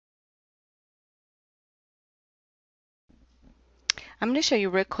I'm going to show you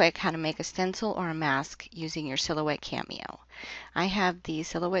real quick how to make a stencil or a mask using your Silhouette Cameo. I have the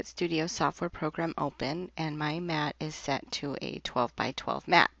Silhouette Studio software program open and my mat is set to a 12 by 12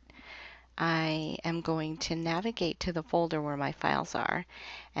 mat. I am going to navigate to the folder where my files are,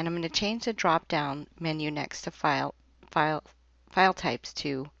 and I'm going to change the drop down menu next to file types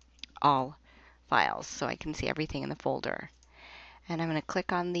to all files so I can see everything in the folder. And I'm going to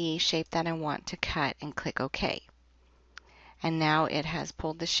click on the shape that I want to cut and click OK. And now it has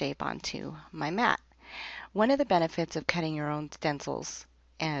pulled the shape onto my mat. One of the benefits of cutting your own stencils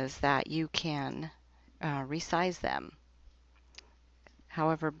is that you can resize them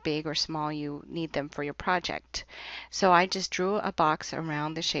however big or small you need them for your project. So I just drew a box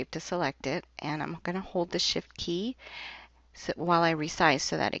around the shape to select it, and I'm going to hold the shift key while I resize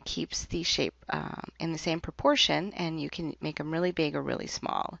so that it keeps the shape in the same proportion, and you can make them really big or really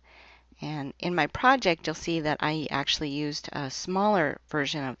small. And in my project, you'll see that I actually used a smaller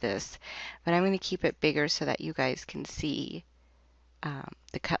version of this, but I'm going to keep it bigger so that you guys can see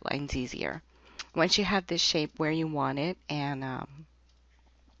the cut lines easier. Once you have this shape where you want it and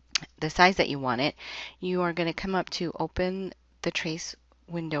the size that you want it, you are going to come up to open the trace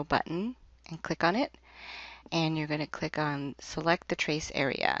window button and click on it. And you're going to click on select the trace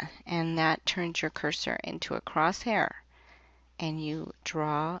area, and that turns your cursor into a crosshair, and you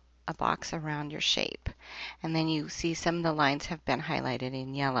draw a box around your shape, and then you see some of the lines have been highlighted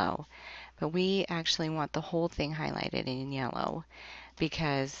in yellow, but we actually want the whole thing highlighted in yellow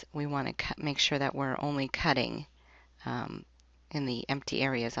because we want to make sure that we're only cutting in the empty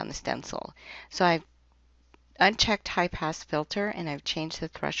areas on the stencil. So I've unchecked high pass filter and I've changed the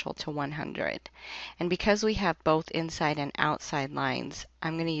threshold to 100, and because we have both inside and outside lines,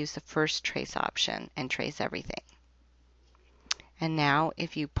 I'm going to use the first trace option and trace everything. And now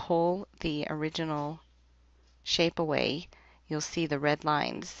if you pull the original shape away, you'll see the red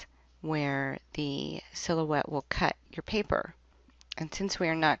lines where the silhouette will cut your paper. And since we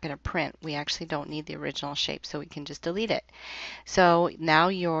are not going to print, we actually don't need the original shape, so we can just delete it. So now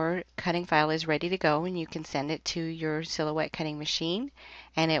your cutting file is ready to go, and you can send it to your Silhouette cutting machine,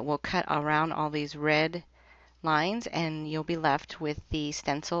 and it will cut around all these red lines, and you'll be left with the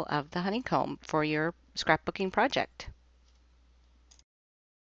stencil of the honeycomb for your scrapbooking project.